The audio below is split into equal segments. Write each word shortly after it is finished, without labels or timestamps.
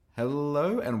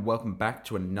Hello and welcome back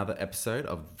to another episode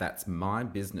of That's My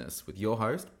Business with your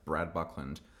host, Brad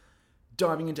Buckland.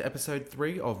 Diving into episode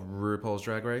 3 of RuPaul's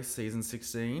Drag Race Season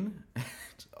 16.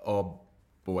 Oh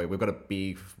boy, we've got a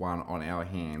big one on our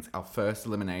hands. Our first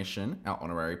elimination, our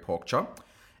honorary pork chop,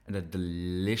 and a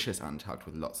delicious untucked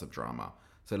with lots of drama.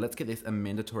 So let's get this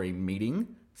mandatory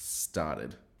meeting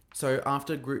started. So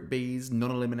after Group B's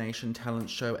non-elimination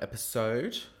talent show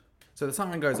episode, so the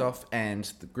siren goes off and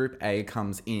the Group A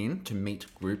comes in to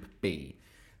meet Group B.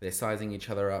 They're sizing each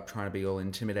other up, trying to be all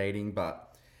intimidating,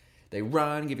 but they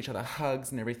run, give each other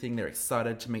hugs and everything. They're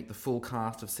excited to meet the full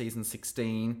cast of Season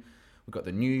 16. We've got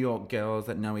the New York girls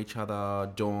that know each other,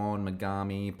 Dawn,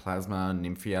 Megami, Plasma,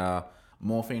 Nymphia,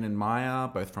 Morphine and Maya,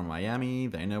 both from Miami.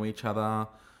 They know each other.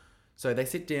 So they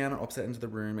sit down opposite ends of the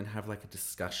room and have like a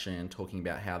discussion, talking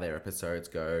about how their episodes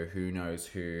go, who knows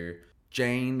who.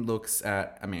 Jane looks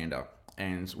at Amanda,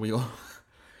 and we all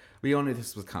knew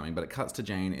this was coming, but it cuts to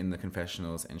Jane in the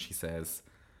confessionals, and she says,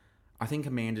 "I think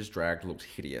Amanda's drag looked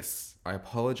hideous. I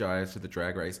apologize to the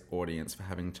Drag Race audience for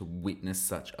having to witness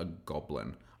such a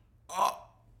goblin." Oh.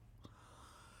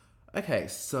 Okay,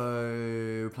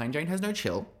 so Plain Jane has no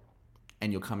chill,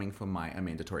 and you're coming for my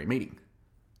mandatory meeting.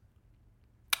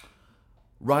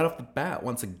 Right off the bat,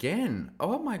 once again.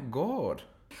 Oh my god.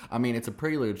 I mean, it's a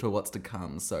prelude to what's to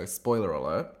come, so spoiler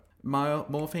alert.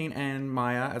 Morphine and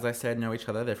Maya, as I said, know each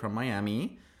other. They're from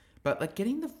Miami. But like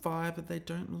getting the vibe that they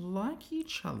don't like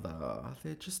each other.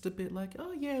 They're just a bit like,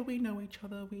 oh yeah, we know each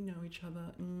other.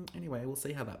 Anyway, we'll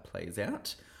see how that plays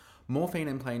out. Morphine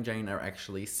and Plain Jane are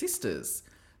actually sisters.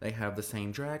 They have the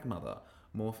same drag mother.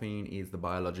 Morphine is the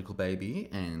biological baby,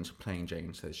 and Plain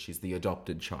Jane says she's the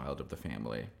adopted child of the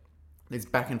family. There's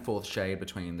back and forth shade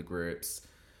between the groups.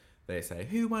 They say,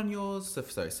 who won yours? So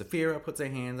Saphira puts her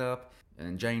hand up,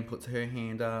 and Jane puts her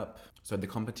hand up. So the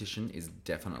competition is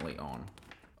definitely on.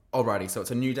 Alrighty, so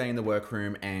it's a new day in the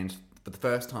workroom, and for the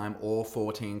first time, all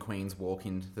 14 queens walk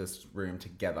into this room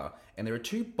together. And there are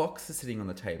 2 boxes sitting on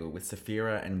the table with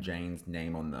Saphira and Jane's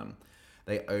name on them.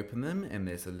 They open them, and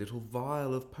there's a little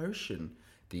vial of potion.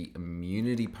 The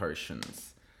immunity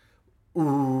potions.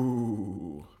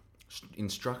 Ooh.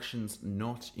 Instructions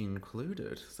not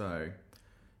included. So,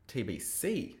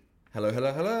 TBC. Hello.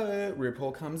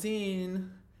 RuPaul comes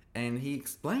in and he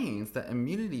explains that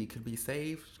immunity could be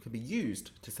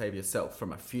used to save yourself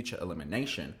from a future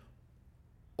elimination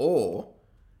or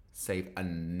save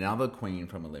another queen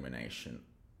from elimination.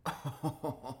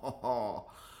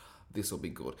 This will be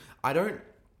good. I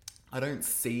don't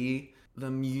see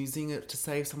them using it to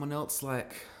save someone else.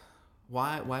 Like,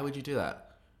 why would you do that?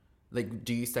 Like,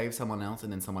 do you save someone else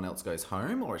and then someone else goes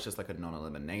home? Or it's just like a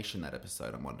non-elimination, that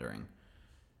episode, I'm wondering.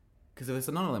 Because if it's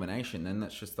a non-elimination, then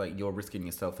that's just like you're risking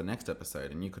yourself the next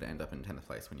episode and you could end up in 10th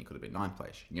place when you could have been 9th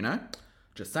place, you know?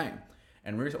 Just saying.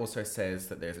 And Ruth also says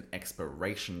that there's an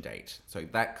expiration date. So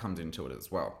that comes into it as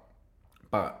well.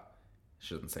 But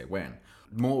she doesn't say when.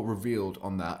 More revealed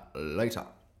on that later.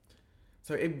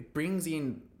 So it brings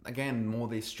in, again, more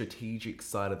the strategic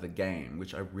side of the game,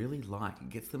 which I really like. It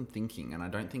gets them thinking, and I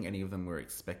don't think any of them were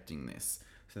expecting this.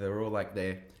 So they're all like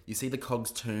you see the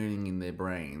cogs turning in their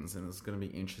brains, and it's going to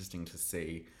be interesting to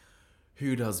see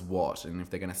who does what, and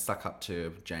if they're going to suck up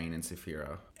to Jane and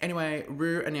Saphira. Anyway,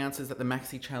 Rue announces that the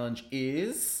maxi challenge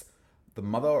is the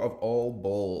mother of all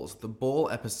balls. The ball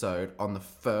episode on the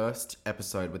first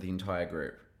episode with the entire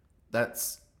group.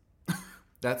 That's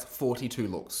 42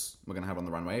 looks we're going to have on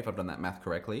the runway, if I've done that math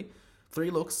correctly.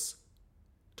 3 looks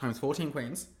times 14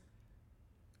 queens,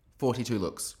 42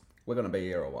 looks. We're going to be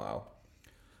here a while.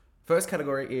 First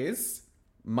category is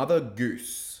Mother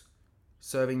Goose,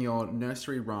 serving your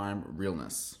nursery rhyme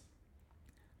realness.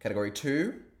 Category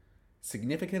 2,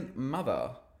 Significant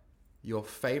Mother, your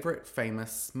favorite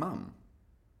famous mum.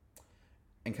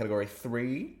 And category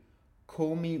 3,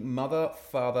 Call Me Mother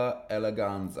Father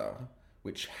Eleganza,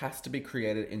 which has to be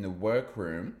created in the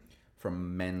workroom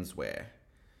from menswear.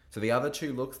 So the other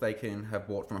 2 looks they can have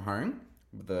bought from home.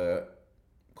 The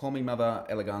Call Me Mother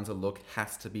Eleganza look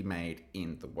has to be made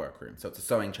in the workroom. So it's a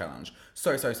sewing challenge.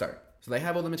 So they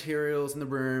have all the materials in the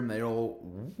room. They all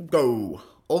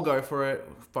go for it,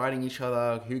 fighting each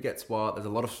other, who gets what. There's a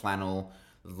lot of flannel.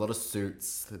 There's a lot of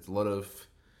suits. There's a lot of,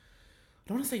 I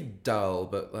don't want to say dull,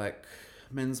 but like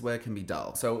menswear can be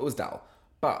dull. So it was dull.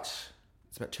 But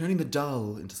it's about turning the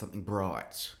dull into something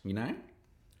bright, you know?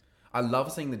 I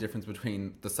love seeing the difference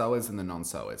between the sewers and the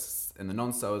non-sewers. And the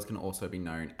non-sewers can also be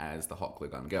known as the hot glue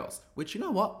gun girls, which, you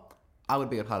know what? I would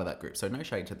be a part of that group, so no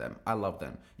shade to them. I love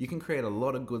them. You can create a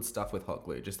lot of good stuff with hot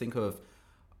glue.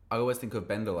 I always think of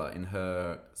Bendela in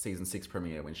her season 6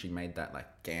 premiere when she made that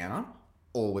like gown,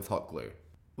 all with hot glue.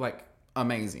 Like,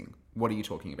 Amazing. What are you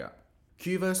talking about?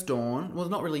 Q versus Dawn, well,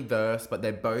 not really verse, but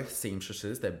they're both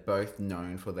seamstresses. They're both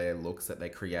known for their looks that they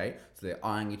create. So they're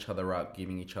eyeing each other up,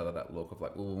 giving each other that look of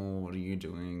like, oh, what are you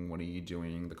doing? What are you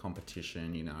doing? The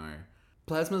competition, you know.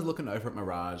 Plasma's looking over at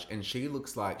Mirage, and she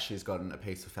looks like she's gotten a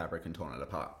piece of fabric and torn it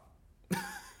apart.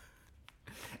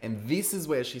 And this is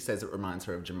where she says it reminds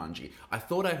her of Jumanji. I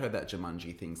thought I heard that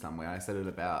Jumanji thing somewhere. I said it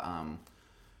about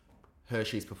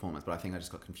Hershey's performance, but I think I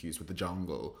just got confused with the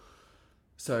jungle.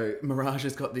 So Mirage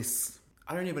has got this,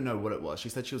 I don't even know what it was. She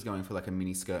said she was going for like a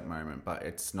mini skirt moment, but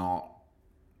it's not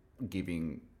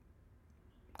giving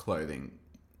clothing.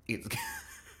 It's...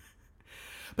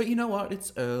 But you know what?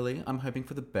 It's early. I'm hoping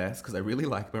for the best because I really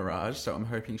like Mirage, so I'm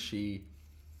hoping she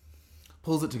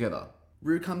pulls it together.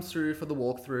 Rue comes through for the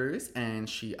walkthroughs and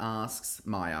she asks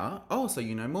Maya, oh, so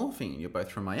you know Morphine, you're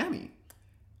both from Miami.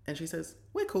 And she says,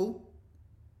 we're cool.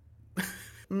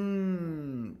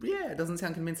 Yeah, it doesn't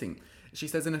sound convincing. She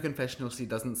says in her confessional she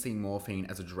doesn't see Morphine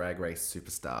as a drag race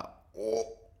superstar.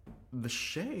 Oh, the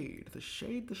shade.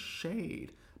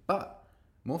 But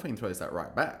Morphine throws that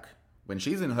right back. When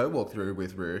she's in her walkthrough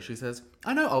with Rue, she says,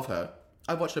 I know of her.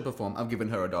 I've watched her perform. I've given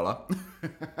her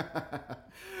 $1.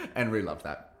 And Rue loves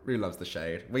that. Rue loves the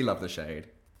shade. We love the shade.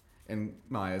 And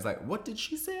Maya's like, what did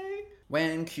she say?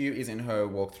 When Q is in her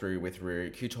walkthrough with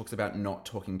Rue, Q talks about not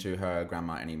talking to her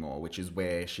grandma anymore, which is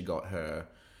where she got her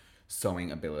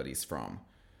sewing abilities from.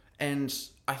 And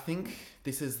I think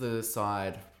this is the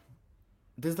side...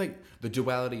 There's like the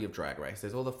duality of Drag Race.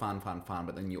 There's all the fun,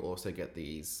 but then you also get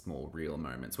these small real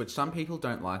moments, which some people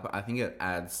don't like, but I think it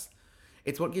adds...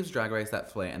 It's what gives Drag Race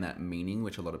that flair and that meaning,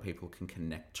 which a lot of people can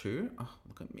connect to. Oh,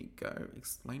 look at me go,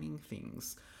 explaining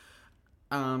things.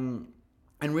 And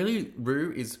really,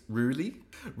 Rue is really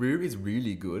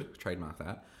good, trademark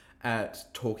that,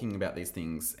 at talking about these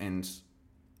things and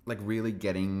like really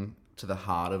getting to the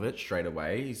heart of it straight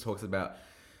away. He talks about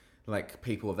like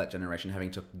people of that generation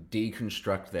having to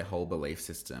deconstruct their whole belief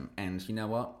system. And you know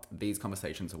what? These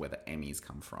conversations are where the Emmys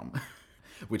come from,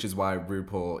 which is why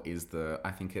RuPaul is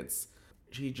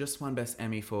she just won Best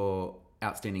Emmy for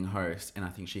Outstanding Host, and I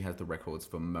think she has the records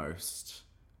for most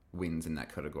wins in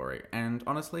that category. And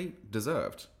honestly,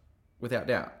 deserved, without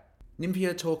doubt.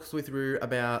 Nymphia talks with Rue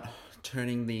about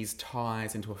turning these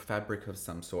ties into a fabric of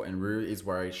some sort, and Rue is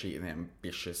worried she is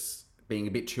ambitious, being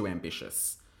a bit too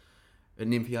ambitious. But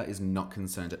Nymphia is not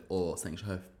concerned at all, saying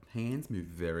her hands move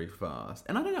very fast.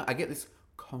 And I don't know, I get this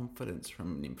confidence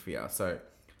from Nymphia, so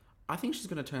I think she's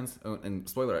going to turn, and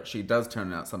spoiler alert, she does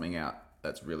turn out something out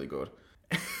that's really good.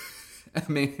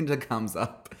 Amanda comes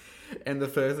up, and the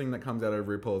first thing that comes out of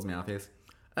RuPaul's mouth is,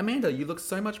 Amanda, you look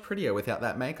so much prettier without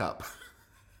that makeup.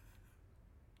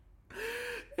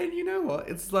 And you know what?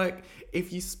 It's like,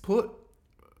 if you put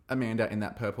Amanda in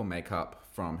that purple makeup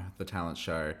from the talent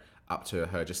show up to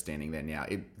her just standing there now,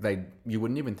 you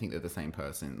wouldn't even think they're the same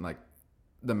person. Like,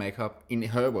 the makeup, in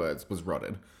her words, was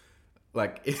rotted.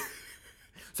 Like,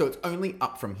 so it's only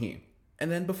up from here. And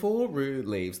then before Rue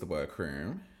leaves the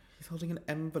workroom, he's holding an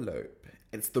envelope.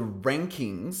 It's the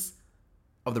rankings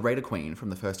of the Raider Queen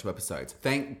from the first 2 episodes.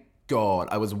 Thank God.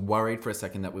 I was worried for a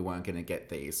second that we weren't going to get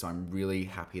these, so I'm really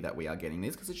happy that we are getting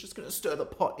these because it's just going to stir the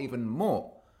pot even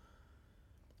more.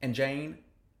 And Jane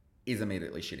is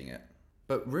immediately shitting it.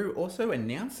 But Rue also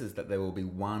announces that there will be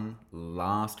one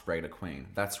last Raider Queen.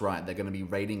 That's right, they're going to be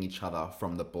raiding each other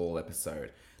from the ball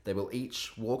episode. They will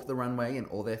each walk the runway in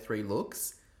all their 3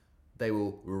 looks. They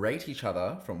will rate each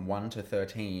other from 1 to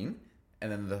 13,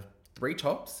 and then the 3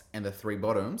 tops and the 3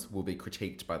 bottoms will be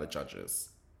critiqued by the judges.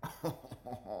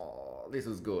 This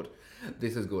is good.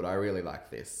 This is good. I really like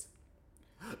this.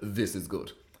 This is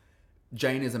good.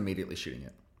 Jane is immediately shooting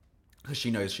it because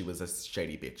she knows she was a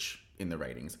shady bitch in the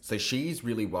ratings. So she's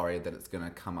really worried that it's going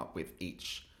to come up with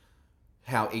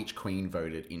how each queen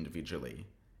voted individually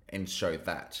and show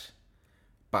that.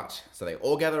 But, so they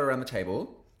all gather around the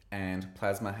table and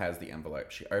Plasma has the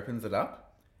envelope. She opens it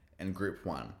up and group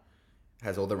 1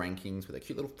 has all the rankings with their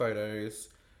cute little photos.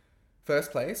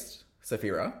 First place,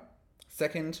 Saphira.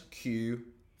 Second, Q.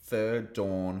 Third,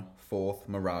 Dawn. Fourth,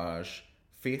 Mirage.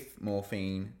 Fifth,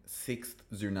 Morphine. Sixth,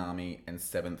 Tsunami. And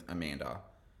 7th, Amanda.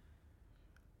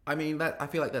 I mean, I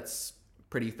feel like that's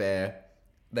pretty fair.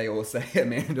 They all say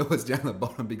Amanda was down the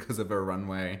bottom because of her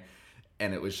runway,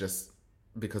 and it was just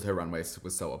because her runway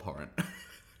was so abhorrent.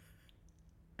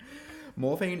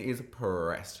 Morphine is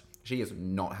pressed. She is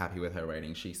not happy with her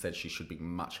rating. She said she should be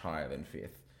much higher than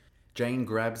 5th. Jane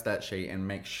grabs that sheet and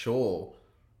makes sure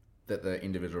that the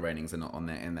individual ratings are not on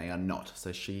there, and they are not.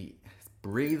 So she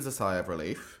breathes a sigh of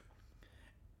relief,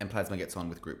 and Plasma gets on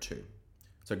with Group 2.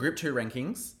 So Group 2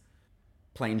 rankings,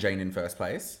 plain Jane in first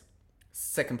place.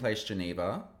 Second place,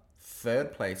 Geneva.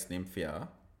 Third place, Nymphia.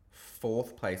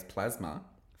 Fourth place, Plasma.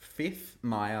 Fifth,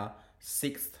 Maya.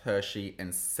 Sixth, Hershey.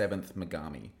 And seventh,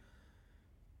 Megami.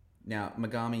 Now,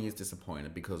 Megami is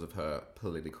disappointed because of her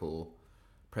political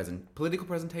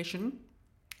presentation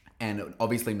and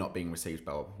obviously not being received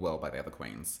well by the other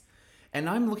queens. And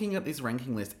I'm looking at this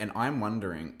ranking list and I'm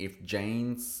wondering if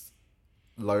Jane's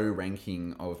low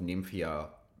ranking of Nymphia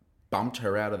bumped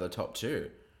her out of the top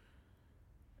two.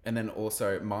 And then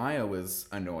also Maya was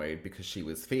annoyed because she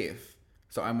was fifth.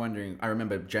 So I'm wondering, I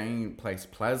remember Jane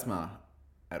placed Plasma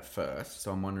at first,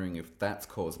 so I'm wondering if that's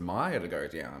caused Maya to go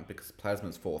down because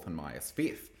Plasma's fourth and Maya's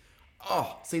fifth.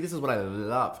 Oh, see, this is what I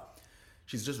love.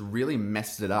 She's just really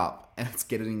messed it up and it's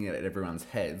getting it at everyone's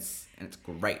heads and it's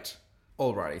great.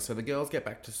 Alrighty, so the girls get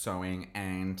back to sewing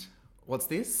and what's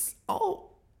this? Oh,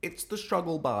 it's the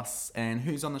struggle bus. And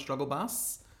who's on the struggle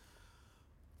bus?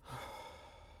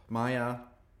 Maya,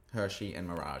 Hershey, and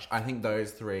Mirage. I think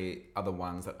those three are the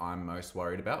ones that I'm most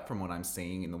worried about from what I'm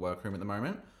seeing in the workroom at the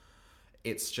moment.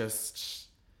 It's just,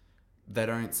 they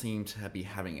don't seem to be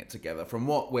having it together from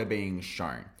what we're being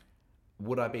shown.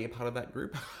 Would I be a part of that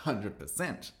group?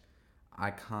 100%.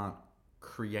 I can't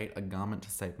create a garment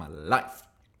to save my life.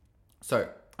 So,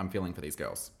 I'm feeling for these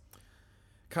girls.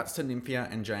 Cuts to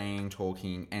Nymphia and Jane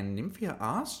talking, and Nymphia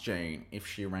asks Jane if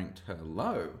she ranked her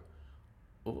low.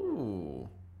 Ooh.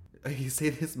 You see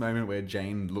this moment where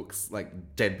Jane looks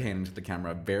like deadpan into the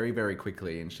camera very, very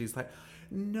quickly, and she's like,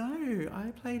 no,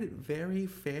 I played it very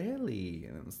fairly.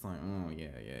 And it's like, oh, yeah.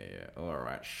 All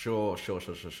right, sure.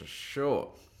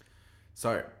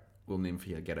 So, will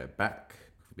Nymphia get her back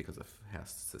because of how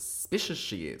suspicious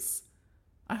she is?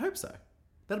 I hope so.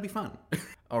 That'll be fun.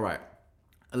 All right,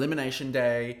 elimination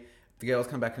day. The girls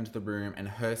come back into the room and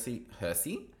Hershey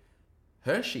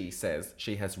says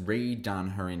she has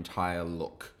redone her entire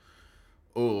look.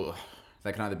 Ugh,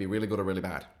 that can either be really good or really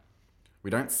bad. We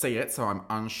don't see it, so I'm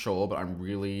unsure, but I'm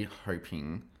really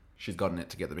hoping she's gotten it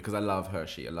together because I love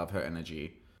Hershey. I love her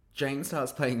energy. Jane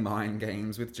starts playing mind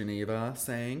games with Geneva,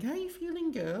 saying, how are you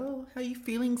feeling, girl? How are you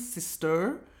feeling,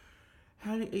 sister?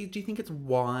 Do you think it's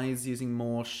wise using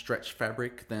more stretch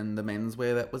fabric than the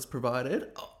menswear that was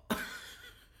provided?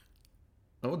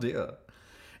 Oh dear.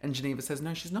 And Geneva says,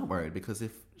 no, she's not worried because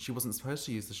if she wasn't supposed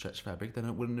to use the stretch fabric, then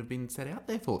it wouldn't have been set out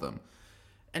there for them.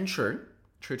 And true.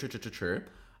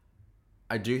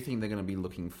 I do think they're going to be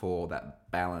looking for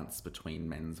that balance between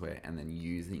menswear and then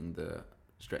using the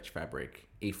stretch fabric,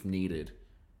 if needed,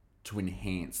 to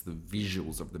enhance the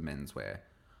visuals of the menswear.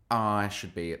 I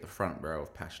should be at the front row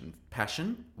of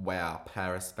Passion? Wow,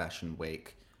 Paris Fashion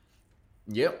Week.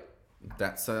 Yep,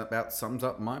 that's about sums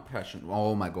up my passion.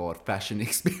 Oh my god, fashion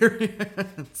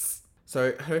experience.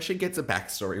 So Hershey gets a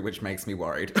backstory, which makes me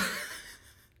worried.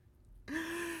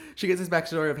 She gets this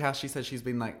backstory of how she says she's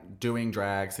been like doing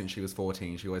drag since she was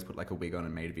 14. She always put like a wig on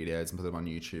and made videos and put them on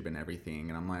YouTube and everything.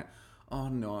 And I'm like, oh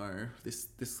no,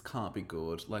 this can't be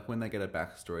good. Like when they get a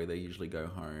backstory, they usually go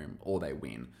home or they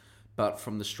win. But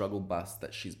from the struggle bus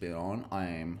that she's been on, I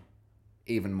am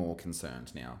even more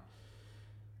concerned now.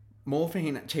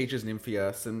 Morphine teaches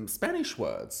Nymphia some Spanish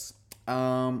words.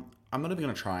 I'm not even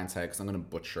going to try and say it because I'm going to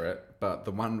butcher it. But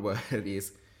the one word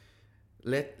is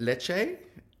leche.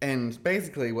 And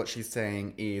basically what she's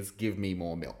saying is give me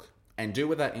more milk. And do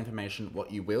with that information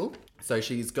what you will. So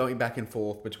she's going back and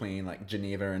forth between like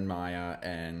Geneva and Maya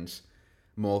and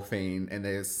Morphine. And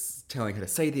they're telling her to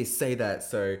say this, say that.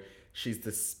 So she's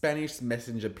the Spanish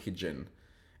messenger pigeon.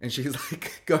 And she's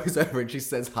like, goes over and she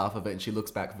says half of it and she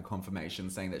looks back for confirmation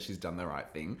saying that she's done the right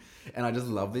thing. And I just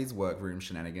love these workroom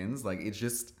shenanigans. Like it's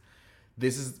just,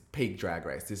 this is peak Drag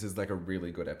Race. This is like a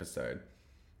really good episode.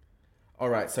 All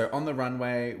right, so on the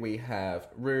runway, we have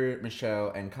Rue,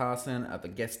 Michelle, and Carson at the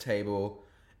guest table,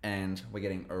 and we're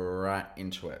getting right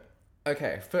into it.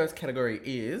 Okay, first category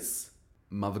is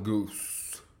Mother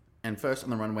Goose. And first on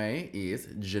the runway is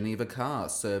Geneva Carr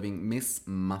serving Miss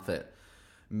Muffet.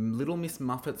 Little Miss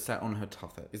Muffet sat on her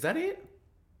tuffet. Is that it?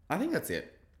 I think that's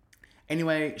it.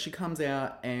 Anyway, she comes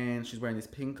out and she's wearing this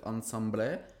pink ensemble,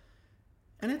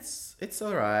 and it's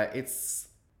all right.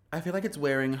 I feel like it's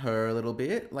wearing her a little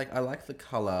bit. Like, I like the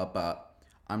colour, but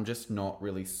I'm just not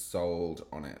really sold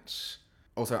on it.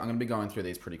 Also, I'm going to be going through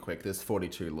these pretty quick. There's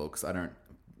 42 looks.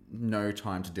 No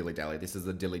time to dilly-dally. This is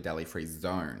a dilly-dally free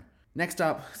zone. Next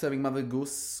up, serving Mother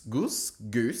Goose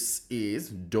is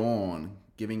Dawn,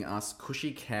 giving us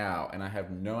Cushy Cow. And I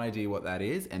have no idea what that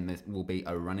is, and there will be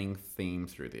a running theme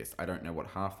through this. I don't know what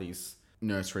half these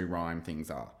nursery rhyme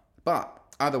things are. But,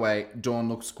 either way, Dawn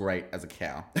looks great as a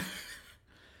cow.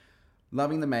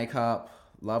 Loving the makeup,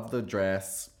 love the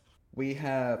dress. We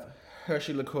have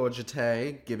Hershey Le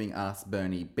Courgette giving us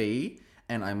Bernie B.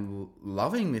 And I'm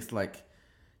loving this like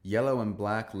yellow and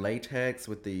black latex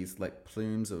with these like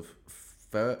plumes of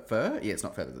fur. Yeah, it's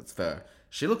not feathers, it's fur.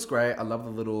 She looks great. I love the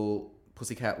little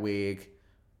pussycat wig.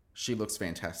 She looks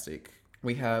fantastic.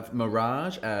 We have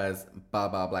Mirage as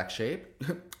Baba Black Sheep.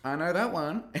 I know that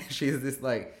one. She's this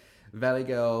like Valley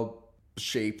Girl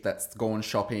sheep that's gone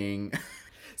shopping.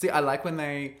 See, I like when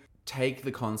they take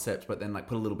the concept but then like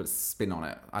put a little bit of spin on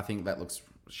it. I think that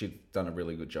she's done a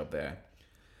really good job there.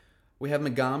 We have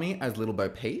Megami as Little Bo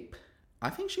Peep. I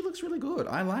think she looks really good.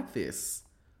 I like this.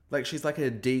 Like she's like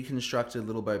a deconstructed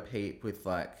Little Bo Peep with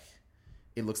like,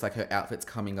 it looks like her outfit's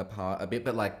coming apart a bit,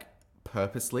 but like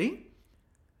purposely.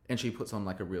 And she puts on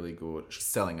like she's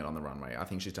selling it on the runway. I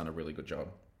think she's done a really good job.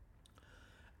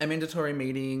 A mandatory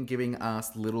meeting giving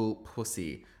us Little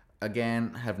Pussy.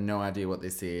 Again, have no idea what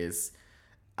this is.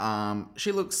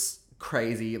 She looks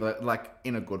crazy, like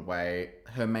in a good way.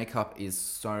 Her makeup is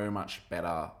so much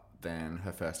better than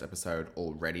her first episode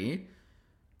already.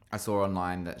 I saw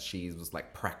online that she was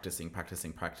like practicing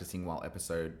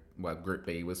while Group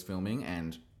B was filming,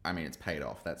 and I mean, it's paid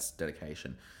off. That's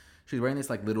dedication. She's wearing this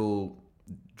like little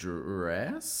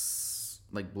dress,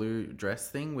 like blue dress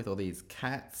thing with all these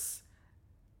cats.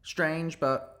 Strange,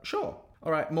 but sure.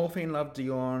 All right, Morphine Love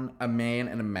Dion, a man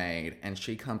and a maid, and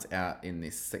she comes out in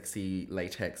this sexy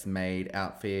latex maid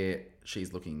outfit.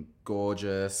 She's looking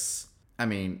gorgeous. I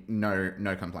mean,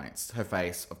 no complaints. Her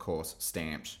face, of course,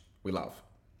 stamped. We love.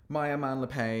 Maya Man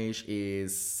LePage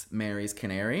is Mary's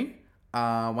Canary.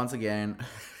 Once again,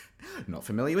 not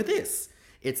familiar with this.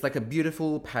 It's like a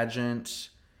beautiful pageant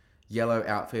yellow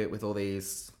outfit with all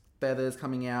these feathers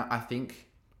coming out. I think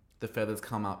the feathers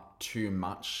come up too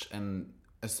much, and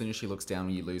as soon as she looks down,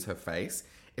 you lose her face.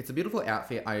 It's a beautiful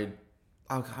outfit. I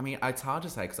mean, it's hard to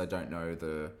say because I don't know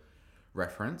the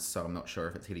reference, so I'm not sure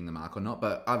if it's hitting the mark or not,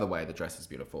 but either way, the dress is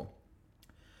beautiful.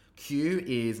 Q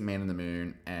is Man in the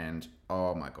Moon, and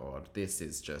oh my god, this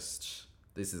is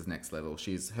next level.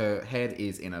 Her head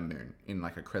is in a moon, in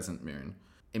like a crescent moon.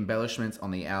 Embellishments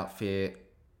on the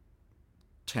outfit,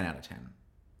 10 out of 10.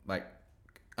 Like,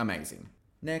 amazing.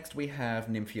 Next, we have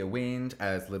Nymphia Wind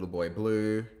as Little Boy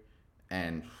Blue,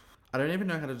 and I don't even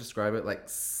know how to describe it, like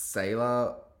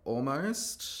sailor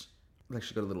almost. Like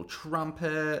she got a little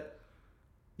trumpet.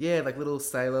 Yeah, like little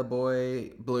sailor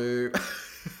boy blue.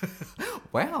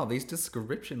 Wow, these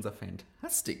descriptions are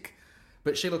fantastic.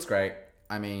 But she looks great.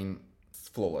 I mean, it's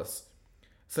flawless.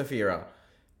 Sophia,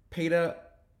 Peter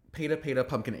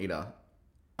Pumpkin Eater.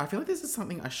 I feel like this is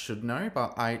something I should know,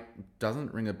 but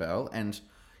doesn't ring a bell. And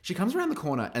she comes around the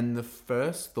corner, and the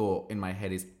first thought in my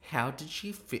head is, how did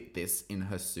she fit this in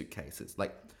her suitcases?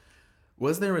 Like,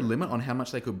 was there a limit on how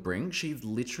much they could bring? She's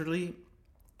literally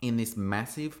in this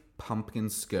massive pumpkin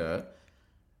skirt,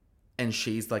 and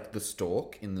she's like the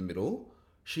stalk in the middle.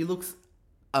 She looks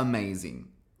amazing.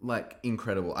 Like,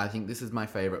 incredible. I think this is my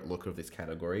favorite look of this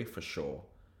category, for sure.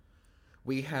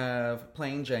 We have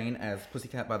Plain Jane as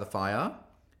Pussycat by the Fire,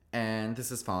 and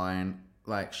this is fine.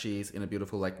 Like, she's in a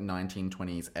beautiful, like,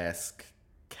 1920s-esque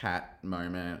cat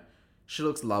moment. She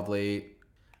looks lovely.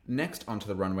 Next onto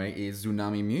the runway is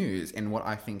Tsunami Muse, and what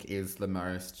I think is the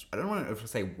most, I don't want to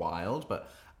say wild, but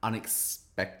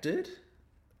unexpected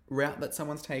route that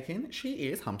someone's taken. She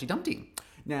is Humpty Dumpty.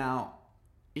 Now,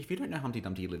 if you don't know Humpty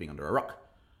Dumpty, you're living under a rock.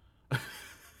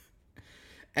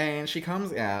 And she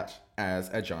comes out as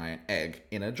a giant egg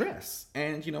in a dress.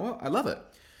 And you know what? I love it.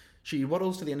 She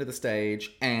waddles to the end of the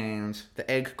stage and the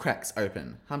egg cracks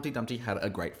open. Humpty Dumpty had a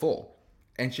great fall.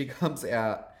 And she comes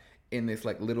out in this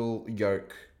like little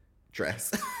yoke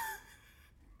dress.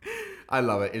 I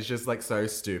love it. It's just like so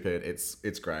stupid.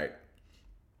 It's great.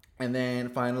 And then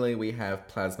finally we have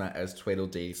Plasma as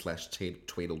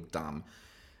Tweedledee/Tweedledum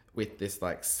with this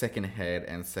like second head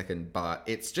and second butt.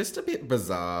 It's just a bit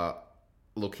bizarre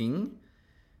looking,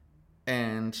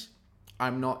 and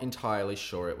I'm not entirely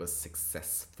sure it was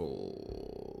successful.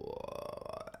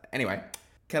 Anyway,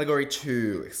 category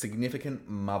 2, Significant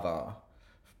Mother.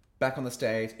 Back on the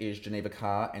stage is Geneva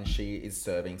Carr, and she is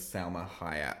serving Salma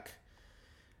Hayek.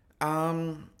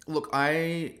 Look,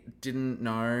 I didn't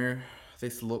know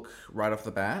this look right off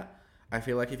the bat. I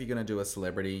feel like if you're going to do a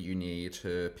celebrity, you need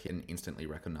to pick an instantly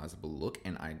recognizable look,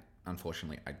 and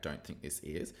unfortunately, I don't think this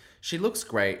is. She looks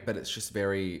great, but it's just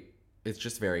very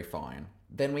fine.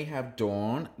 Then we have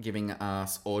Dawn giving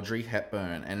us Audrey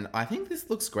Hepburn, and I think this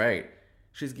looks great.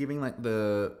 She's giving like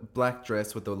the black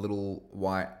dress with the little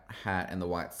white hat and the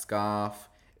white scarf.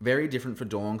 Very different for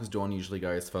Dawn, because Dawn usually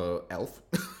goes for elf,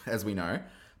 as we know.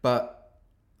 But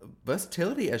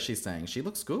versatility, as she's saying, she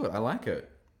looks good. I like it.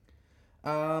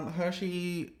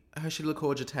 Hershey Hershey Le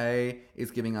Courgette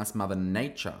is giving us Mother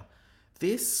Nature.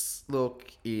 This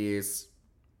look is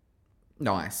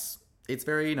nice. It's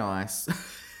very nice.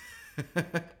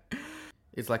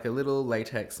 It's like a little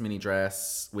latex mini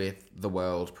dress with the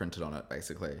world printed on it,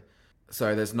 basically.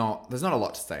 So there's not a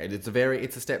lot to say.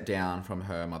 It's a step down from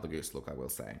her Mother Goose look, I will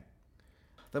say.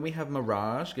 Then we have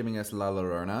Mirage giving us La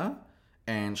Llorona,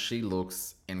 and she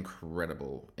looks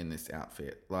incredible in this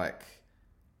outfit. Like,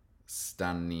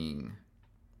 stunning.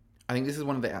 I think this is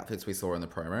one of the outfits we saw in the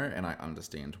promo, and I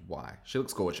understand why. She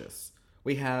looks gorgeous.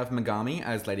 We have Megami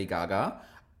as Lady Gaga.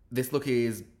 This look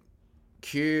is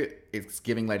cute. It's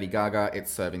giving Lady Gaga.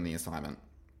 It's serving the assignment.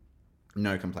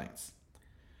 No complaints.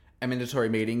 A Mandatory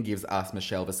Meeting gives us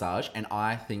Michelle Visage, and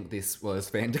I think this was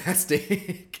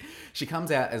fantastic. She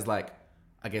comes out as like,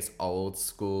 I guess, old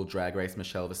school Drag Race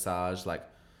Michelle Visage, like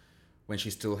when she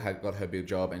still had got her boob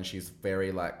job, and she's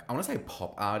very like, I want to say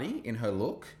pop arty in her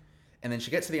look. And then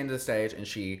she gets to the end of the stage and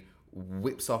she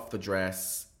whips off the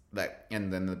dress,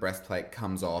 and then the breastplate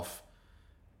comes off,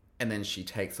 and then she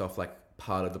takes off like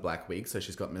part of the black wig, so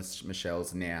she's got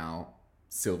Michelle's now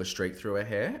silver streak through her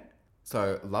hair.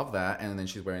 So love that. And then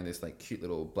she's wearing this like cute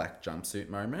little black jumpsuit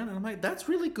moment, and I'm like, that's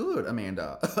really good,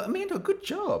 Amanda. Amanda, good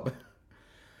job.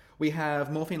 We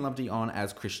have Morphine Loveday on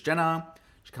as Kris Jenner.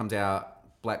 She comes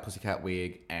out, black pussycat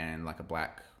wig and like a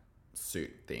black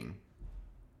suit thing.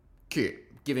 Cute.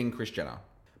 Giving Kris Jenner.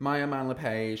 Maya Marne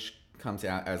LePage comes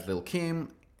out as Lil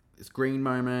Kim. This green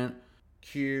moment.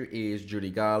 Q is Judy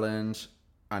Garland.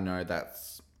 I know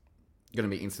that's going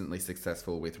to be instantly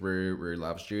successful with Rue. Rue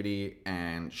loves Judy.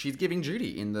 And she's giving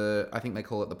Judy in the, I think they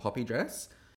call it the poppy dress.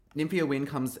 Nymphia Wynne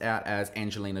comes out as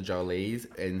Angelina Jolie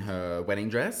in her wedding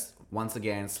dress. Once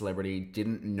again, celebrity,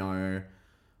 didn't know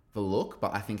the look,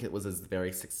 but I think it was a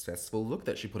very successful look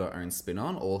that she put her own spin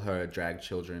on. All her drag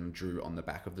children drew on the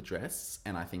back of the dress,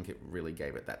 and I think it really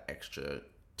gave it that extra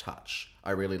touch.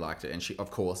 I really liked it, and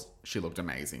she looked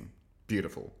amazing.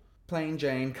 Beautiful. Plain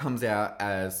Jane comes out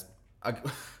as a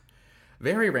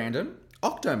very random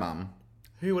Octomum.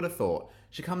 Who would have thought?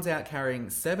 She comes out carrying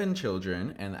 7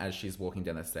 children, and as she's walking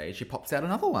down the stage, she pops out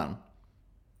another one.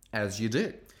 As you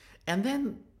do. And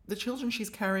then the children she's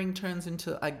carrying turns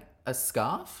into a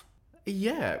scarf.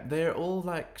 Yeah, they're all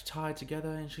like tied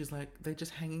together, and she's like, they're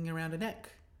just hanging around her neck,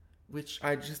 which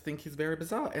I just think is very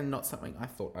bizarre and not something I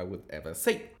thought I would ever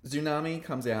see. Tsunami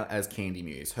comes out as Candy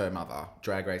Muse, her mother,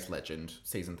 Drag Race legend,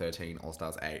 season 13, All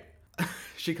Stars 8.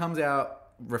 She comes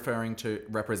out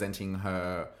representing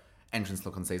her entrance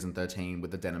look on season 13 with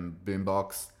the denim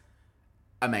boombox.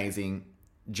 Amazing.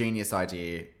 Genius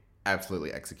idea.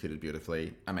 Absolutely executed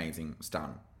beautifully. Amazing.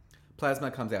 Stun. Plasma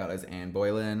comes out as Anne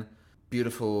Boylan.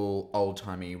 Beautiful,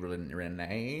 old-timey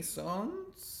Renaissance?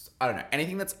 I don't know.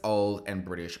 Anything that's old and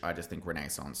British, I just think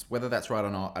Renaissance. Whether that's right or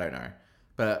not, I don't know.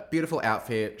 But beautiful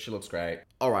outfit. She looks great.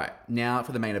 All right, now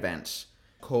for the main event.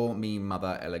 Call Me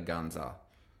Mother Eleganza.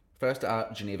 First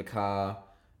up, Geneva Carr.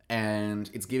 And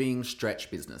it's giving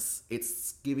stretch business.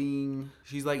 It's giving...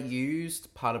 She's like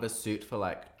used part of a suit for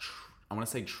like, I want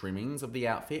to say trimmings of the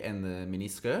outfit and the mini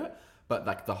skirt. But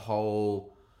like the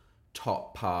whole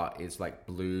top part is like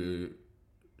blue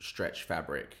stretch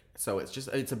fabric. So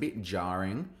it's a bit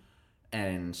jarring,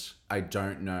 and I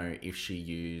don't know if she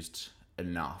used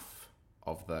enough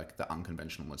of the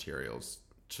unconventional materials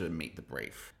to meet the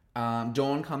brief.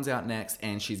 Dawn comes out next,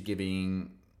 and she's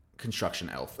giving construction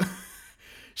elf.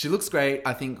 She looks great.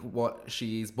 I think what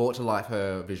she's brought to life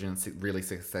her vision really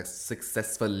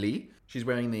successfully. She's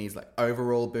wearing these like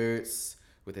overall boots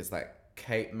with this like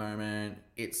cape moment.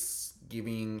 It's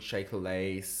giving Shaker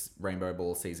Lace, Rainbow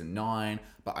Ball season 9,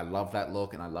 but I love that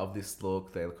look and I love this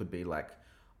look. They could be like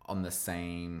on the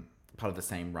same part of the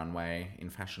same runway in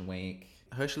Fashion Week.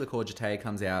 Hershey Le Courgette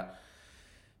comes out,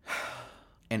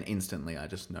 and instantly I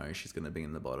just know she's going to be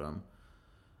in the bottom,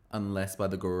 unless by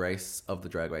the grace of the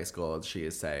Drag Race gods she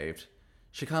is saved.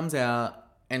 She comes out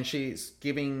and she's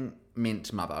giving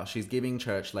mint mother. She's giving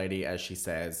church lady, as she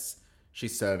says.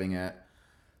 She's serving it.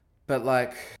 But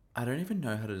like, I don't even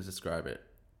know how to describe it.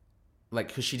 Like,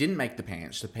 because she didn't make the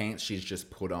pants. The pants she's just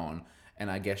put on.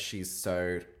 And I guess she's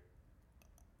sewed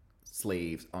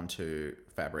sleeves onto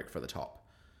fabric for the top.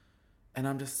 And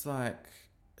I'm just like,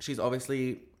 she's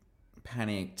obviously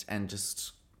panicked and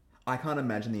just... I can't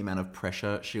imagine the amount of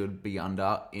pressure she would be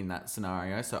under in that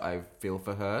scenario. So I feel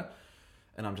for her.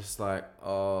 And I'm just like,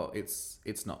 oh,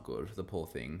 it's not good, the poor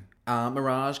thing.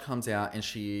 Mirage comes out and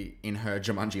she, in her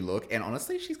Jumanji look, and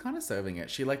honestly, she's kind of serving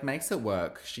it. She like makes it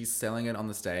work. She's selling it on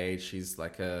the stage. She's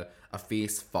like a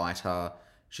fierce fighter.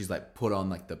 She's like put on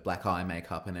like the black eye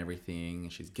makeup and everything.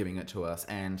 She's giving it to us.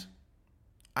 And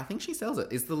I think she sells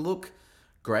it. Is the look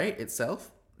great itself?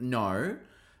 No,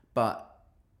 but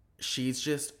she's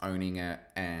just owning it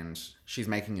and she's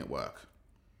making it work.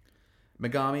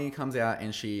 Megami comes out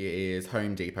and she is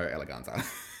Home Depot eleganza.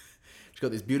 She's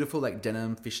got this beautiful like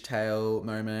denim fishtail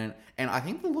moment, and I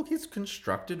think the look is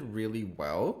constructed really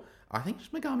well. I think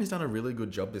Megami's done a really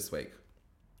good job this week.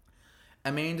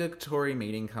 A mandatory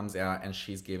meeting comes out and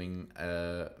she's giving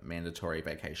a mandatory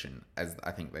vacation, as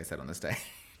I think they said on the stage.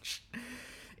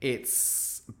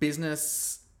 It's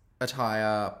business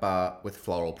attire, but with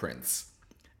floral prints.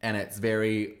 And it's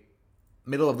very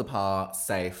middle of the par,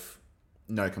 safe,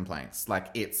 no complaints. Like,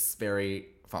 it's very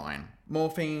fine.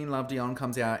 Morphine Love Dion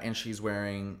comes out and she's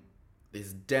wearing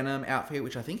this denim outfit,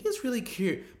 which I think is really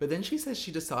cute. But then she says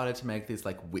she decided to make this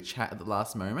like witch hat at the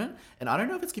last moment. And I don't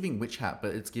know if it's giving witch hat,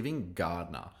 but it's giving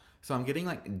gardener. So I'm getting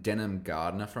like denim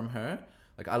gardener from her.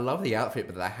 Like, I love the outfit,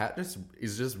 but the hat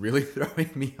is just really throwing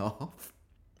me off.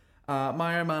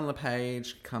 Maya Man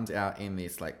LePage comes out in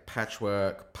this like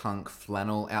patchwork punk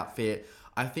flannel outfit.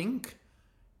 I think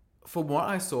for what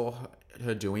I saw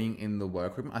her doing in the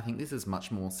workroom, I think this is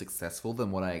much more successful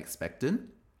than what I expected.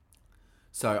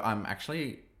 So I'm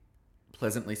actually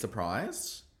pleasantly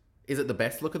surprised. Is it the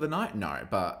best look of the night? No,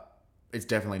 but it's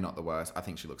definitely not the worst. I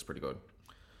think she looks pretty good.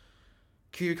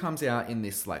 Q comes out in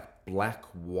this like black,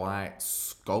 white,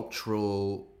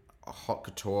 sculptural, haute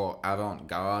couture,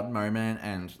 avant-garde moment,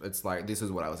 and it's like, this is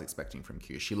what I was expecting from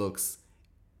Q. She looks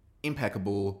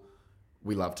impeccable.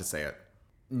 We love to see it.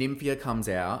 Nymphia comes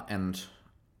out and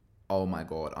oh my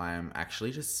god, I am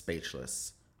actually just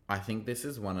speechless. I think this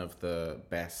is one of the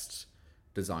best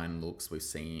design looks we've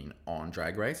seen on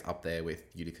Drag Race, up there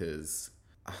with Utica's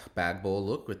bag ball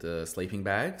look with the sleeping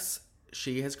bags.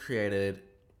 She has created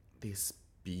this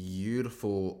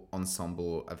beautiful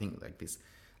ensemble, I think like this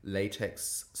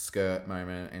latex skirt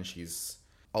moment, and she's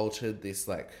altered this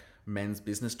like men's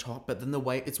business top, but then the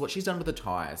way it's what she's done with the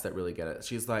ties that really get it.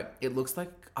 She's like, it looks like,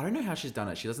 I don't know how she's done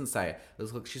it, she doesn't say it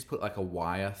looks like she's put like a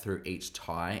wire through each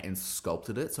tie and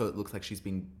sculpted it so it looks like she's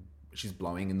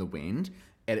blowing in the wind,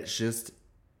 and it's just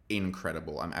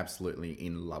incredible. I'm absolutely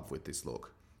in love with this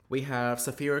look. We have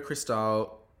Safira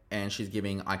Cristal and she's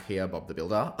giving IKEA Bob the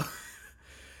Builder.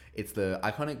 It's the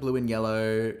iconic blue and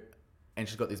yellow, and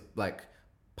she's got this like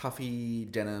puffy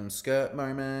denim skirt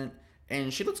moment,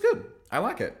 and she looks good. I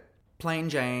like it. Plain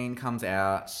Jane comes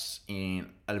out in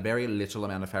a very little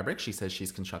amount of fabric. She says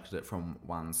she's constructed it from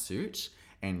one suit,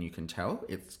 and you can tell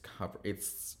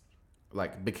it's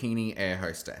like bikini air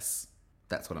hostess.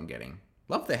 That's what I'm getting.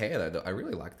 Love the hair though. I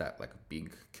really like that like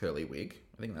big curly wig.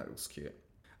 I think that looks cute.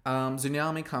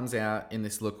 Tsunami comes out in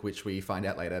this look, which we find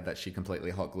out later that she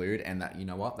completely hot glued, and that, you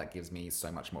know what, that gives me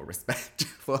so much more respect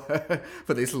for her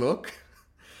for this look.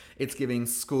 It's giving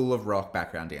School of Rock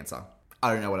background dancer.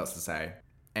 I don't know what else to say.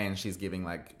 And she's giving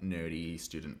like nerdy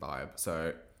student vibe.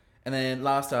 So, and then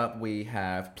last up we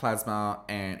have Plasma,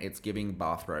 and it's giving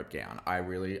bathrobe gown. I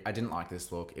didn't like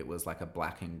this look. It was like a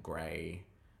black and grey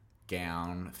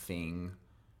gown thing,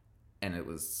 and it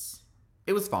was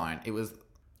fine.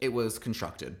 It was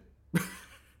constructed.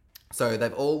 So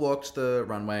they've all walked the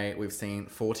runway. We've seen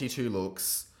 42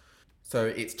 looks. So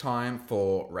it's time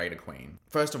for Raider Queen.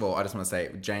 First of all, I just want to say,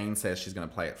 Jane says she's going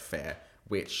to play it fair,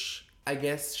 which I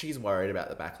guess she's worried about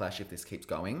the backlash if this keeps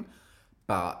going.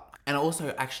 And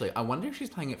also, actually, I wonder if she's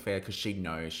playing it fair because she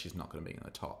knows she's not going to be in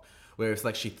the top. Whereas,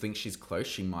 like, she thinks she's close,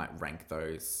 she might rank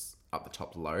those up the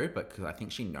top low, but because I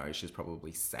think she knows she's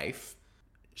probably safe,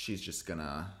 she's just going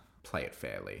to play it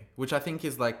fairly. Which I think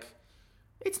is, like,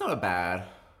 it's not a bad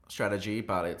strategy,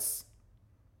 but it's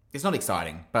not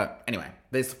exciting. But anyway,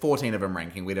 there's 14 of them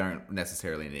ranking. We don't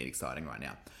necessarily need exciting right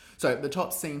now. So the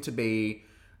tops seem to be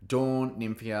Dawn,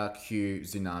 Nymphia, Q,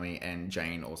 Tsunami, and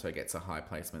Jane also gets a high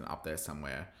placement up there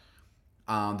somewhere.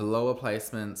 The lower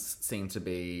placements seem to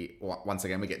be, once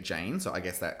again, we get Jane, so I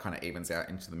guess that kind of evens out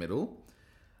into the middle.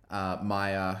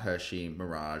 Maya, Hershey,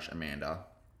 Mirage, Amanda.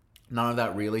 None of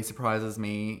that really surprises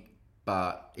me,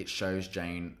 but it shows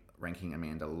Jane ranking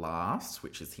Amanda last,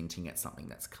 which is hinting at something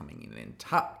that's coming in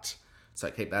tucked. So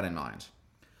keep that in mind.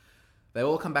 They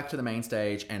all come back to the main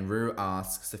stage, and Rue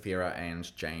asks Safira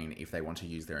and Jane if they want to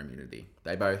use their immunity.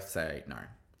 They both say no.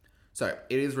 So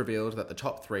it is revealed that the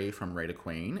top three from Raider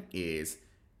Queen is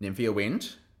Nymphia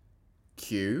Wind,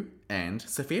 Q, and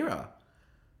Safira.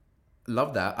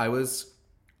 Love that. I was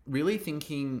really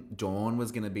thinking Dawn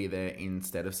was going to be there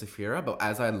instead of Safira, but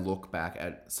as I look back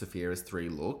at Safira's three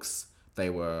looks, they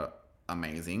were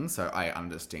amazing, so I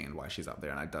understand why she's up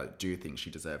there, and I do think she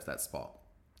deserves that spot.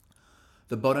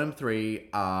 The bottom three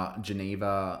are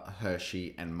Geneva,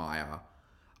 Hershey, and Maya.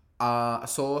 I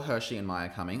saw Hershey and Maya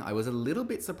coming. I was a little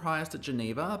bit surprised at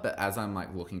Geneva, but as I'm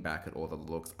like looking back at all the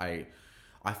looks, I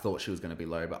I thought she was going to be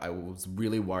low, but I was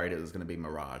really worried it was going to be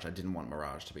Mirage. I didn't want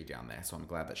Mirage to be down there, so I'm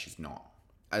glad that she's not.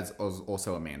 As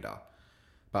also Amanda.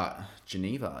 But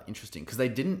Geneva, interesting, because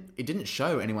it didn't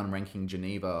show anyone ranking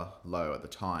Geneva low at the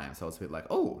time, so I was a bit like,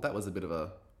 oh, that was a bit of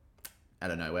a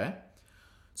out of nowhere.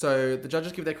 So the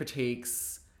judges give their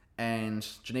critiques, and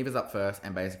Geneva's up first,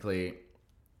 and basically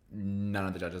none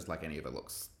of the judges like any of her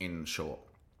looks, in short.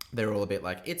 They're all a bit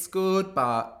like, it's good,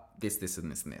 but this, and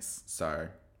this, and this. So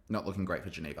not looking great for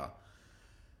Geneva.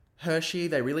 Hershey,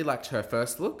 they really liked her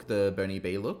first look, the Bernie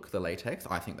B look, the latex.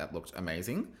 I think that looked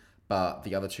amazing. But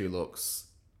the other two looks,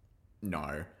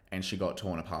 no. And she got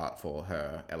torn apart for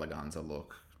her eleganza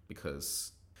look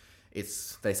because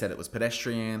they said it was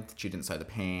pedestrian, she didn't sew the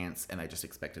pants, and they just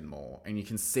expected more. And you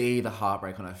can see the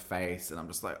heartbreak on her face, and I'm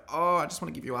just like, oh, I just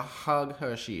want to give you a hug,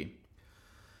 Hershey.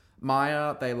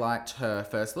 Maya, they liked her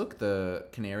first look, the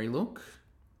canary look,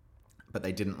 but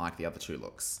they didn't like the other two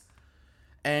looks.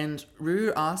 And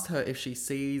Rue asked her if she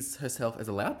sees herself as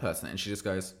a loud person, and she just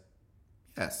goes,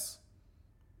 yes.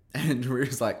 And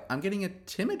Rue's like, I'm getting a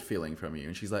timid feeling from you.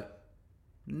 And she's like,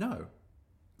 no.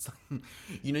 It's like,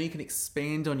 you can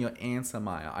expand on your answer,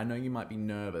 Maya. I know you might be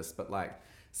nervous, but like,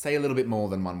 say a little bit more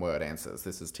than one word answers.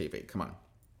 This is TV. Come on.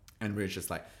 And Rue's just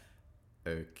like,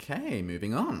 okay,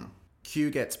 moving on. Q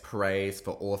gets praise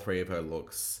for all three of her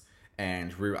looks.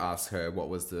 And Rue asks her what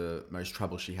was the most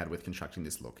trouble she had with constructing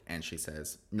this look. And she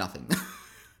says, nothing.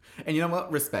 And you know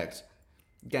what? Respect.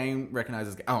 Game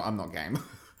recognizes... Oh, I'm not game.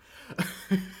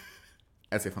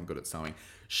 As if I'm good at sewing.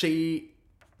 She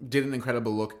did an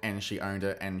incredible look and she owned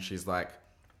it. And she's like,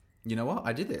 you know what?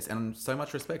 I did this. And so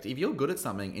much respect. If you're good at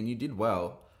something and you did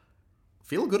well,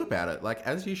 feel good about it. Like,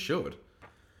 as you should.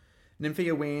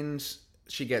 Nymphia wins...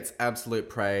 She gets absolute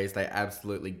praise. They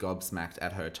absolutely gobsmacked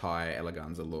at her tie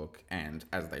eleganza look, and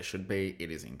as they should be,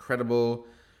 it is incredible.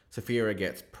 Saphira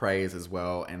gets praise as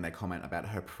well, and they comment about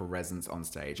her presence on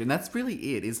stage. And that's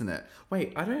really it, isn't it?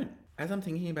 Wait, as I'm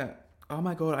thinking about, oh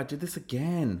my god, I did this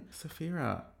again.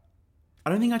 Saphira. I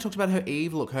don't think I talked about her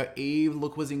Eve look. Her Eve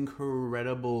look was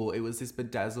incredible. It was this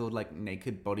bedazzled, like,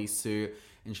 naked bodysuit,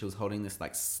 and she was holding this,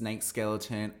 like, snake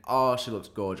skeleton. Oh, she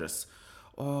looked gorgeous.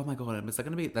 Oh my god, that's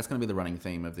gonna be the running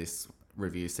theme of this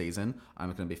review season.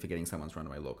 I'm gonna be forgetting someone's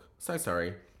runaway look. So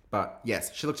sorry. But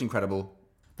yes, she looked incredible.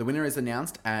 The winner is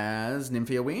announced as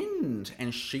Nymphia Wind,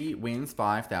 and she wins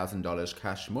 $5,000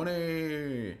 cash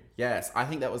money. Yes, I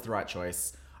think that was the right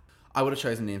choice. I would have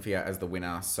chosen Nymphia as the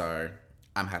winner, so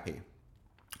I'm happy.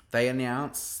 They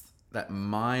announced that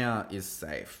Maya is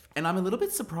safe. And I'm a little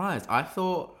bit surprised. I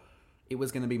thought it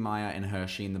was gonna be Maya and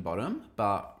Hershey in the bottom,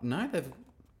 but no, they've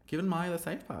given Maya the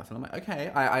safe pass. And I'm like, okay,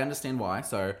 I understand why.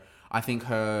 So I think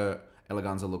her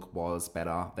eleganza look was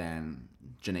better than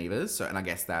Geneva's. So, and I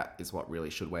guess that is what really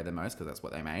should weigh the most because that's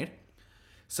what they made.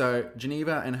 So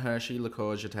Geneva and Hershey Le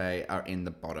Corps Jeté are in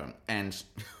the bottom. And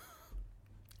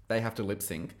they have to lip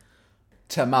sync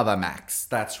to Mother Max.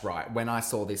 That's right. When I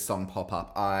saw this song pop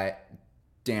up, I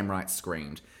damn right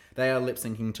screamed. They are lip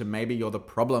syncing to Maybe You're the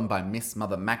Problem by Miss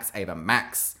Mother Max, Ava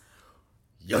Max.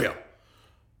 Yo.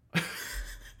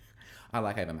 I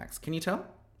like Ava Max. Can you tell?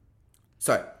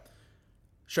 So,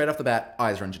 straight off the bat,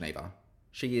 eyes are on Geneva.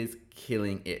 She is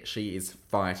killing it. She is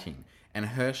fighting. And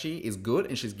Hershey is good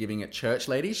and she's giving it church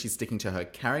lady. She's sticking to her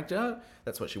character.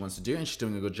 That's what she wants to do and she's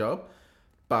doing a good job.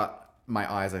 But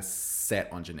my eyes are set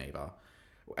on Geneva.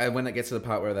 And when it gets to the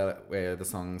part where the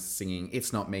song's singing,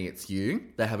 it's not me, it's you,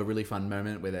 they have a really fun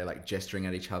moment where they're like gesturing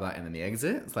at each other and then the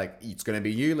exit. It's like, it's going to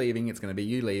be you leaving, it's going to be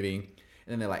you leaving.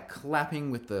 And then they're like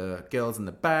clapping with the girls in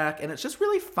the back. And it's just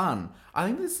really fun. I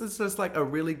think this is just like a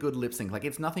really good lip sync. Like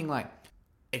it's nothing like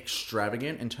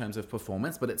extravagant in terms of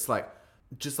performance, but it's like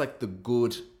just like the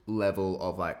good level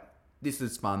of like, this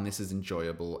is fun, this is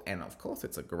enjoyable. And of course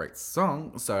it's a great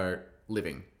song. So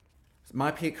living. My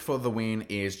pick for the win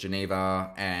is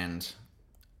Geneva. And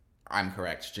I'm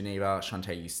correct. Geneva,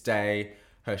 Shantae, you stay.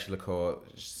 Hershey Le Corps,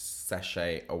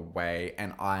 sashay away,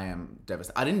 and I am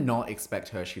devastated. I did not expect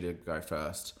Hershey to go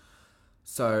first,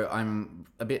 so I'm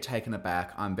a bit taken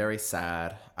aback. I'm very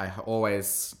sad. I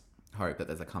always hope that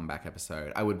there's a comeback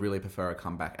episode. I would really prefer a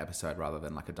comeback episode rather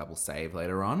than like a double save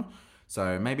later on,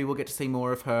 so maybe we'll get to see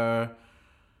more of her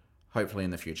hopefully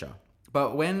in the future.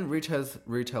 But when Rue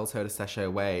tells her to sashay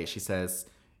away, she says,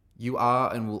 "You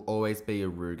are and will always be a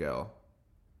Rue girl."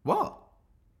 What?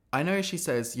 I know she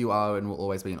says you are and will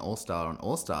always be an all-star on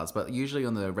All Stars, but usually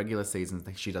on the regular seasons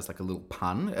she does like a little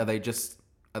pun. Are they just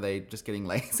getting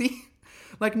lazy?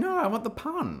 Like, no, I want the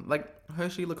pun. Like,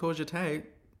 Hershey Le Corps Jeté,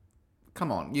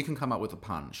 come on, you can come up with a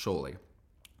pun, surely.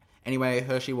 Anyway,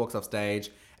 Hershey walks off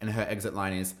stage and her exit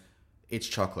line is, it's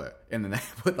chocolate. And then they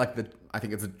put like I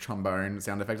think it's a trombone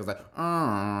sound effect. I was like,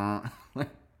 oh.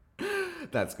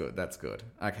 That's good.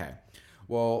 Okay.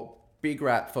 Well, big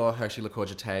rap for Hershey Liqueur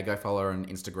Jete. Go follow her on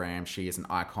Instagram. She is an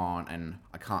icon, and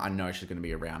I know she's going to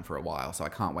be around for a while, so I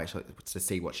can't wait to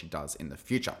see what she does in the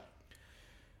future.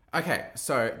 Okay,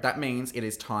 so that means it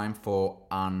is time for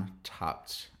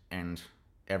Untucked. And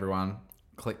everyone,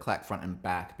 click, clack, front and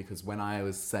back, because when I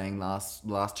was saying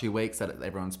last 2 weeks that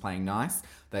everyone's playing nice,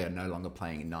 they are no longer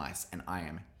playing nice, and I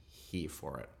am here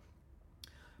for it.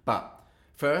 But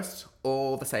first,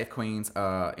 all the safe queens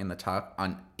are in Untucked,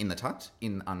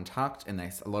 and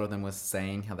a lot of them were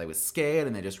saying how they were scared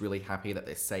and they're just really happy that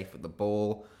they're safe with the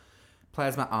ball.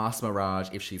 Plasma asked Mirage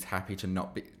if she's happy to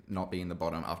not be in the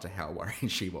bottom after how worried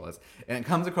she was. And it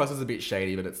comes across as a bit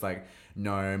shady, but it's like,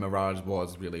 no, Mirage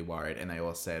was really worried, and they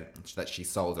all said that she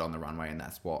sold it on the runway, and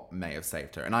that's what may have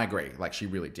saved her. And I agree, like, she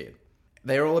really did.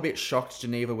 They're all a bit shocked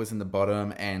Geneva was in the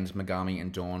bottom and Megami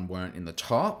and Dawn weren't in the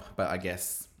top, but I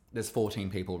guess there's 14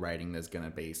 people rating, there's going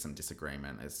to be some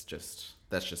disagreement. That's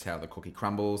just how the cookie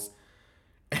crumbles.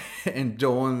 And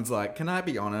Dawn's like, can I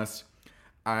be honest?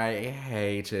 I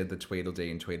hated the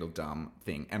Tweedledee and Tweedledum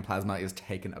thing. And Plasma is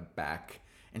taken aback.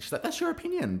 And she's like, that's your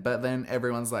opinion. But then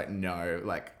everyone's like, no,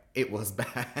 like, it was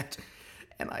bad.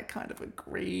 And I kind of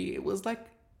agree. It was, like,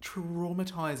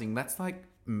 traumatizing. That's, like,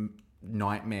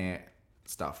 nightmare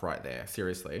stuff right there.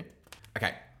 Seriously.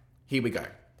 Okay, here we go.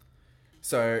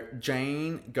 So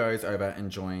Jane goes over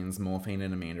and joins Morphine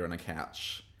and Amanda on a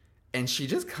couch. And she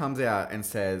just comes out and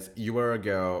says, you are a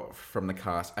girl from the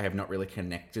cast I have not really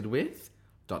connected with. ...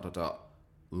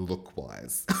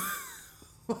 look-wise.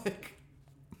 Like,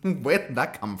 where did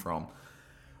that come from?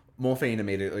 Morphine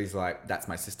immediately is like, that's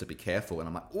my sister, be careful. And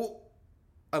I'm like, oh,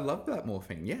 I love that,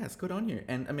 Morphine. Yes, good on you.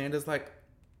 And Amanda's like,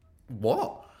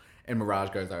 what? And Mirage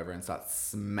goes over and starts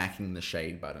smacking the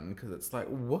shade button because it's like,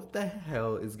 what the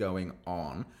hell is going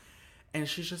on? And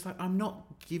she's just like, I'm not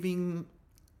getting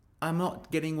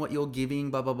what you're giving,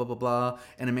 blah, blah, blah, blah, blah.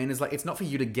 And Amanda's like, it's not for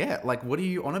you to get. Like, what are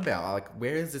you on about? Like,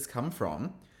 where has this come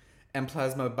from? And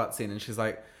Plasma butts in and she's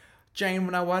like, Jane,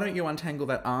 now why don't you untangle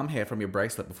that arm hair from your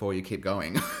bracelet before you keep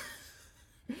going?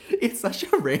 It's such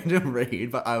a random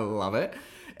read, but I love it.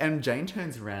 And Jane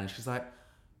turns around and she's like,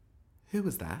 who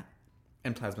was that?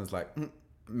 And Plasma's like,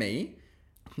 me?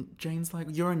 Jane's like,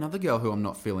 you're another girl who I'm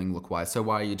not feeling look-wise, so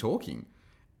why are you talking?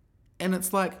 And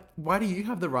it's like, why do you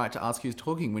have the right to ask who's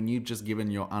talking when you've just given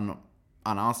your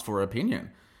unasked for opinion?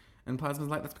 And Plasma's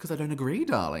like, that's because I don't agree,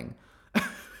 darling.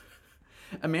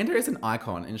 Amanda is an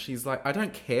icon, and she's like, I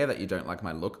don't care that you don't like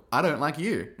my look. I don't like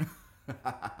you.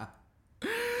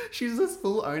 She's just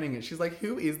full owning it. She's like,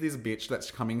 who is this bitch that's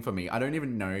coming for me? I don't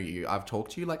even know you. I've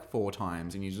talked to you like 4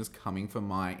 times, and you're just coming for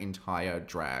my entire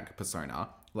drag persona.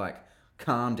 Like,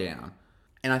 calm down.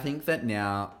 And I think that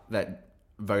now that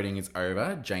voting is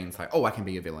over, Jane's like, oh, I can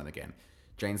be a villain again.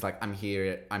 Jane's like, I'm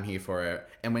here for it.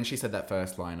 And when she said that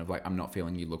first line of like, I'm not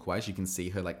feeling you look-wise, you can see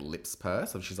her like lips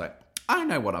purse. So she's like, I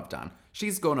know what I've done.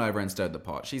 She's gone over and stirred the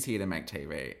pot. She's here to make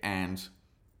TV. And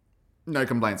no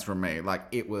complaints from me. Like,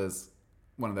 it was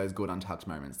one of those good Untucked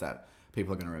moments that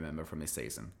people are going to remember from this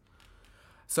season.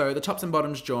 So the tops and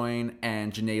bottoms join,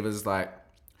 and Geneva's like,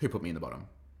 who put me in the bottom?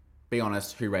 Be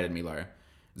honest, who rated me low?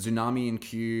 Tsunami and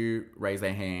Q raise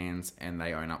their hands and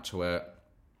they own up to it.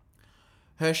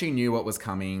 Hershey knew what was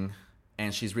coming,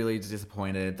 and she's really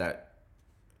disappointed that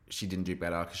she didn't do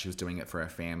better because she was doing it for her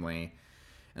family.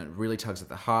 And it really tugs at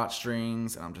the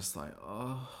heartstrings, and I'm just like,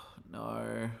 oh,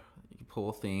 no, you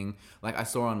poor thing. Like, I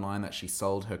saw online that she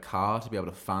sold her car to be able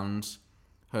to fund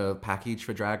her package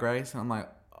for Drag Race, and I'm like,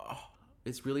 oh,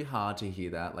 it's really hard to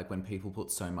hear that, like, when people put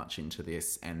so much into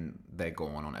this and they're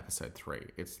gone on episode 3.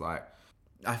 It's like,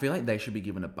 I feel like they should be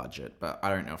given a budget, but I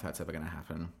don't know if that's ever going to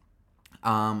happen.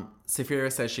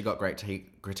 Saphira says she got great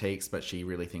critiques, but she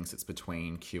really thinks it's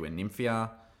between Q and Nymphia,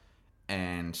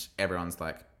 and everyone's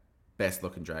like, best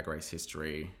look in Drag Race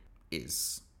history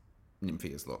is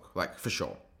Nymphia's look, like, for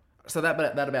sure. So that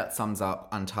about sums up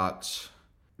Untucked.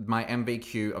 My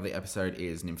MVQ of the episode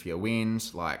is Nymphia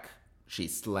wins. Like, she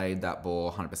slayed that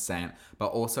ball 100%. But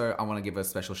also, I want to give a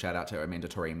special shout out to her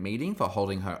mandatory meeting for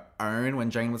holding her own when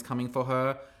Jane was coming for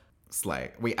her.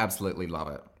 Slay. We absolutely love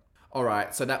it. All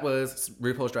right, so that was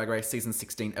RuPaul's Drag Race Season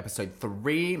 16, Episode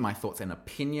 3, my thoughts and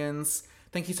opinions.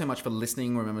 Thank you so much for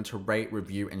listening. Remember to rate,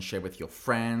 review, and share with your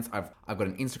friends. I've got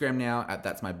an Instagram now at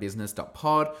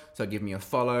that'smybusiness.pod, so give me a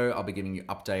follow. I'll be giving you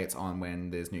updates on when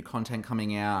there's new content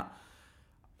coming out.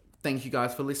 Thank you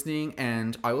guys for listening,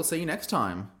 and I will see you next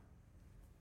time.